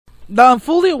Now, I'm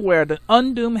fully aware that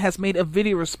Undoomed has made a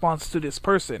video response to this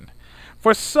person.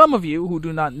 For some of you who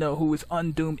do not know who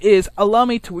Undoomed is, allow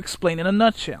me to explain in a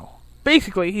nutshell.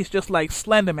 Basically, he's just like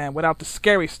Slenderman without the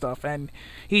scary stuff, and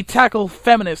he tackled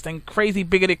feminists and crazy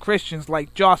bigoted Christians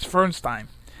like Josh Fernstein.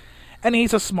 And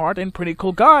he's a smart and pretty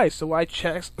cool guy, so I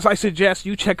suggest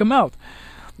you check him out.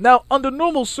 Now, under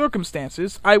normal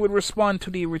circumstances, I would respond to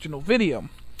the original video.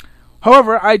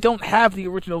 However, I don't have the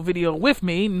original video with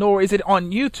me, nor is it on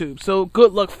YouTube, so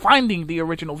good luck finding the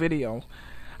original video.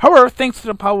 However, thanks to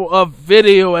the power of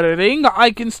video editing, I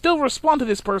can still respond to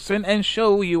this person and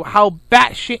show you how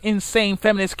batshit insane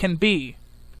feminists can be.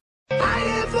 I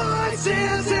hear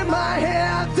voices in my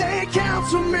head, they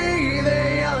counsel me,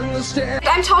 they understand.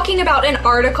 I'm talking about an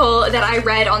article that I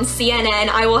read on CNN.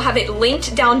 I will have it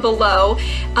linked down below.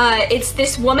 It's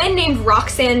this woman named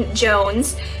Roxanne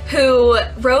Jones who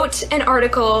wrote an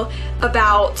article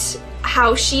about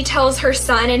how she tells her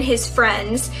son and his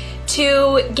friends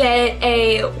to get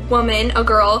a woman, a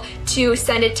girl, to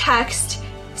send a text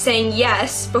saying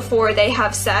yes before they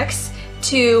have sex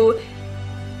to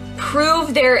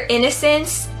prove their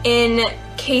innocence in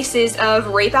cases of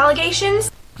rape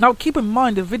allegations. Now keep in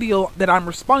mind the video that I'm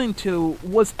responding to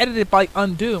was edited by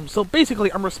Undoomed, so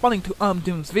basically I'm responding to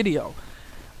Undoomed's video.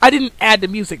 I didn't add the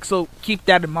music, so keep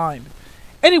that in mind.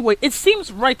 Anyway, it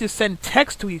seems right to send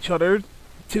text to each other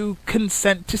to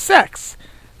consent to sex.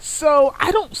 So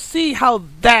I don't see how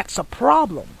that's a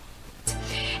problem.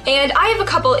 And I have a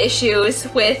couple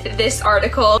issues with this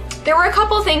article. There were a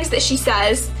couple things that she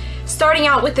says, starting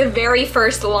out with the very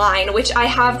first line, which I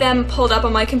have them pulled up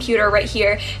on my computer right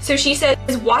here. So she says,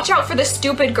 "Watch out for the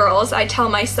stupid girls, I tell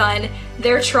my son,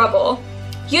 they're trouble.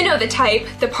 You know the type,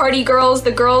 the party girls,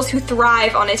 the girls who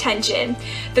thrive on attention,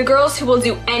 the girls who will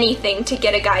do anything to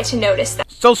get a guy to notice them."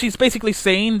 So she's basically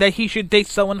saying that he should date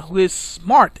someone who is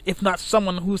smart, if not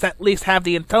someone who's at least have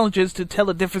the intelligence to tell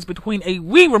the difference between a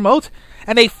Wii remote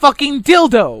and a fucking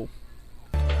dildo.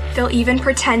 They'll even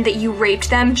pretend that you raped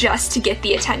them just to get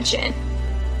the attention.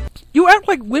 You act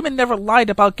like women never lied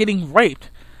about getting raped.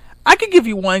 I could give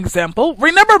you one example.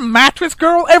 Remember Mattress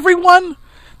Girl, everyone?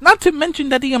 Not to mention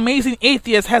that the Amazing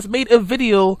Atheist has made a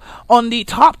video on the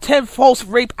top 10 false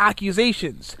rape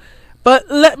accusations. But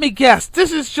let me guess,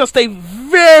 this is just a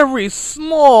very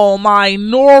small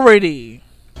minority.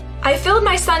 I filled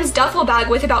my son's duffel bag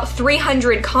with about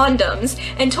 300 condoms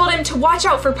and told him to watch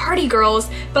out for party girls,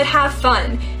 but have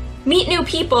fun. Meet new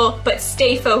people, but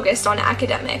stay focused on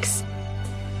academics.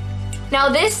 Now,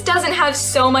 this doesn't have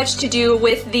so much to do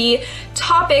with the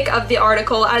topic of the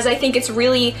article, as I think it's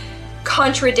really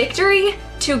contradictory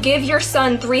to give your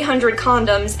son 300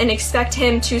 condoms and expect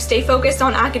him to stay focused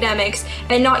on academics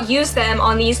and not use them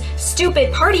on these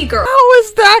stupid party girls. How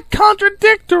is that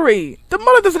contradictory? The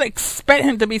mother doesn't expect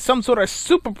him to be some sort of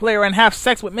super player and have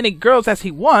sex with many girls as he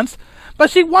wants,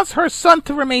 but she wants her son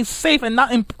to remain safe and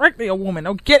not impregnate a woman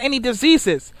or get any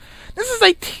diseases. This is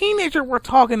a teenager we're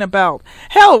talking about.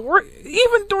 Hell,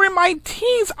 even during my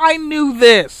teens I knew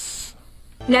this.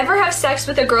 Never have sex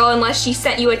with a girl unless she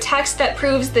sent you a text that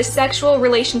proves the sexual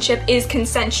relationship is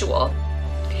consensual.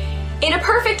 In a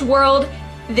perfect world,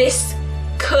 this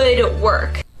could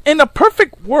work. In a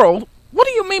perfect world? What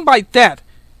do you mean by that?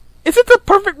 Is it the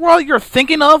perfect world you're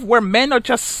thinking of where men are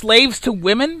just slaves to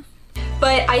women?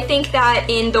 But I think that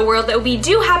in the world that we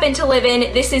do happen to live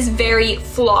in, this is very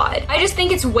flawed. I just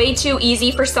think it's way too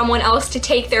easy for someone else to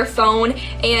take their phone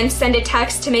and send a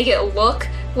text to make it look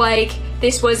like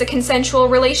this was a consensual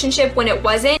relationship when it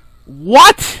wasn't.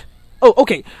 What? Oh,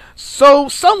 okay. So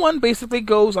someone basically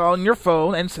goes on your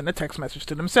phone and send a text message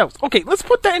to themselves. Okay, let's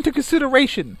put that into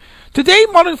consideration. Today,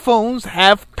 modern phones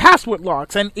have password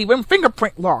locks and even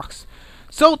fingerprint locks.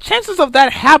 So chances of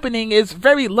that happening is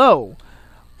very low.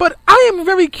 But I am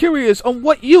very curious on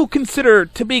what you consider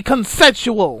to be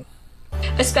consensual.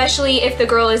 Especially if the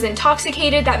girl is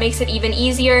intoxicated, that makes it even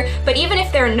easier. But even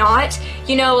if they're not,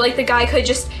 you know, like the guy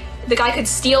could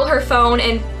steal her phone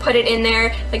and put it in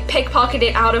there, like pickpocket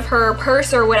it out of her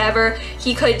purse or whatever.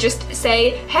 He could just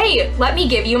say, "Hey, let me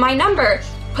give you my number."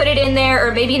 Put it in there,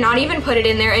 or maybe not even put it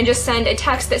in there and just send a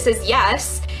text that says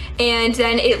yes. And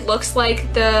then it looks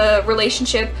like the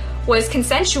relationship was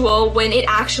consensual when it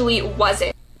actually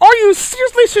wasn't. Are you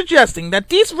seriously suggesting that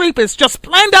these rapists just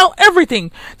planned out everything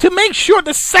to make sure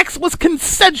the sex was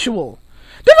consensual?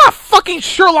 They're not fucking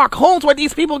Sherlock Holmes where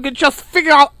these people can just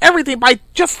figure out everything by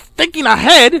just thinking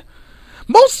ahead.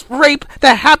 Most rape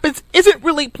that happens isn't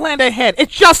really planned ahead, it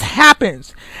just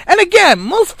happens. And again,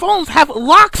 most phones have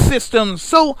lock systems,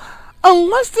 so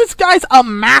unless this guy's a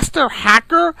master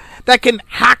hacker that can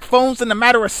hack phones in a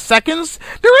matter of seconds,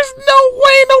 there is no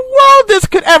way in the world this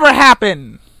could ever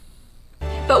happen.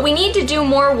 but we need to do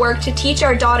more work to teach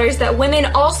our daughters that women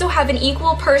also have an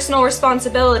equal personal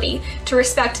responsibility to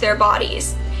respect their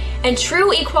bodies. And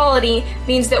true equality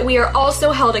means that we are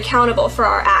also held accountable for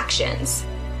our actions.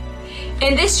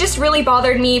 And this just really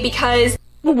bothered me because...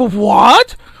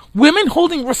 What? Women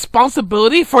holding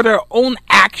responsibility for their own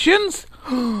actions?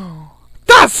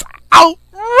 That's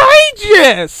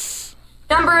outrageous!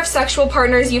 Number of sexual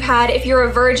partners you've had if you're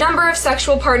a virgin. Number of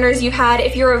sexual partners you've had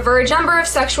if you're a virgin. Number of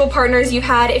sexual partners you've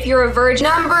had if you're a virgin.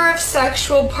 Number of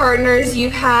sexual partners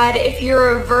you've had if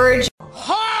you're a virgin.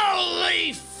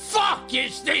 Holy fuck,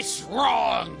 is this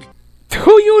wrong? Do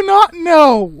you not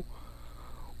know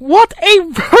what a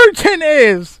virgin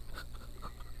is?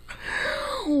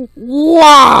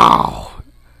 Wow!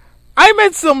 I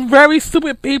met some very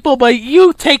stupid people, but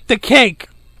you take the cake.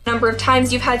 Number of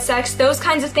times you've had sex, those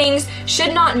kinds of things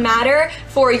should not matter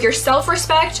for your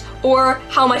self-respect or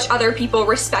how much other people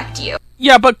respect you.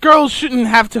 Yeah, but girls shouldn't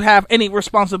have to have any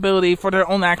responsibility for their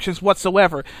own actions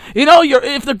whatsoever. You know,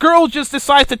 if the girl just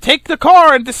decides to take the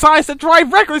car and decides to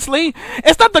drive recklessly,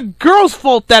 it's not the girl's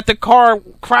fault that the car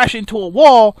crashed into a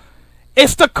wall.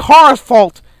 It's the car's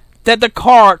fault that the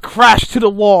car crashed to the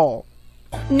wall.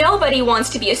 Nobody wants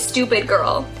to be a stupid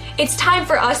girl. It's time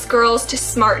for us girls to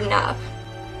smarten up.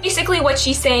 Basically what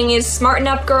she's saying is, smarten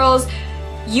up girls,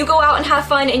 you go out and have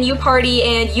fun and you party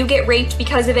and you get raped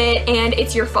because of it and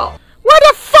it's your fault. Where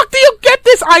the fuck do you get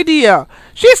this idea?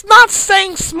 She's not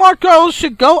saying smart girls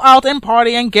should go out and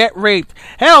party and get raped.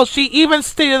 Hell, she even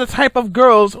stated the type of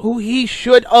girls who he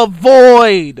should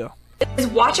avoid.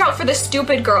 Watch out for the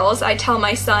stupid girls, I tell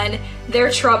my son. They're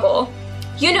trouble.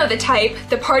 You know the type,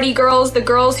 the party girls, the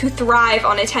girls who thrive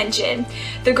on attention,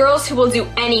 the girls who will do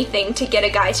anything to get a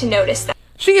guy to notice them.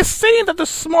 She is saying that the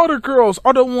smarter girls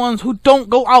are the ones who don't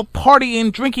go out partying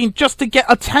and drinking just to get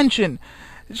attention.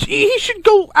 He should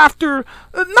go after,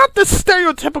 not the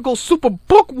stereotypical super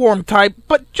bookworm type,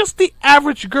 but just the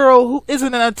average girl who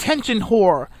isn't an attention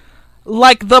whore.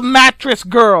 Like the mattress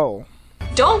girl.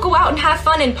 Don't go out and have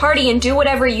fun and party and do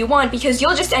whatever you want because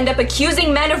you'll just end up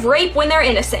accusing men of rape when they're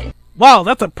innocent. Wow,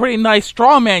 that's a pretty nice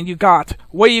straw man you got.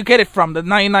 Where you get it from, the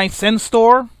 99-cent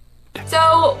store?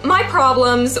 So, my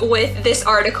problems with this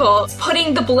article is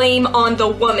putting the blame on the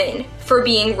woman for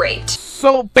being raped.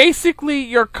 So basically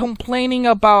you're complaining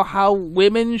about how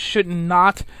women should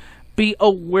not be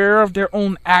aware of their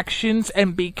own actions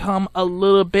and become a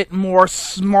little bit more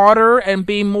smarter and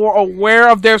be more aware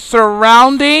of their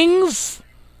surroundings?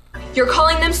 You're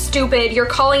calling them stupid, you're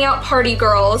calling out party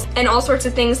girls, and all sorts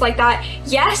of things like that.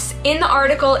 Yes, in the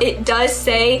article it does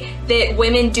say that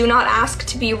women do not ask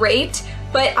to be raped,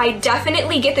 but I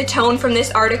definitely get the tone from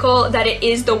this article that it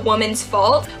is the woman's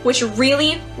fault, which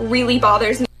really, really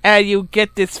bothers me. And you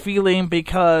get this feeling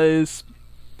because...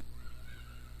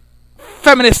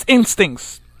 feminist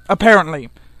instincts, apparently.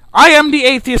 I am the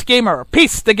Atheist Gamer.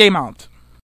 Peace the game out.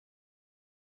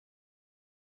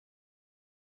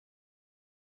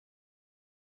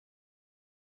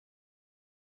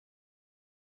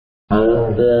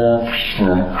 Number of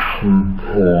sexual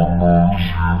partners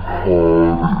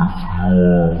you had if you were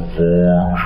a virgin.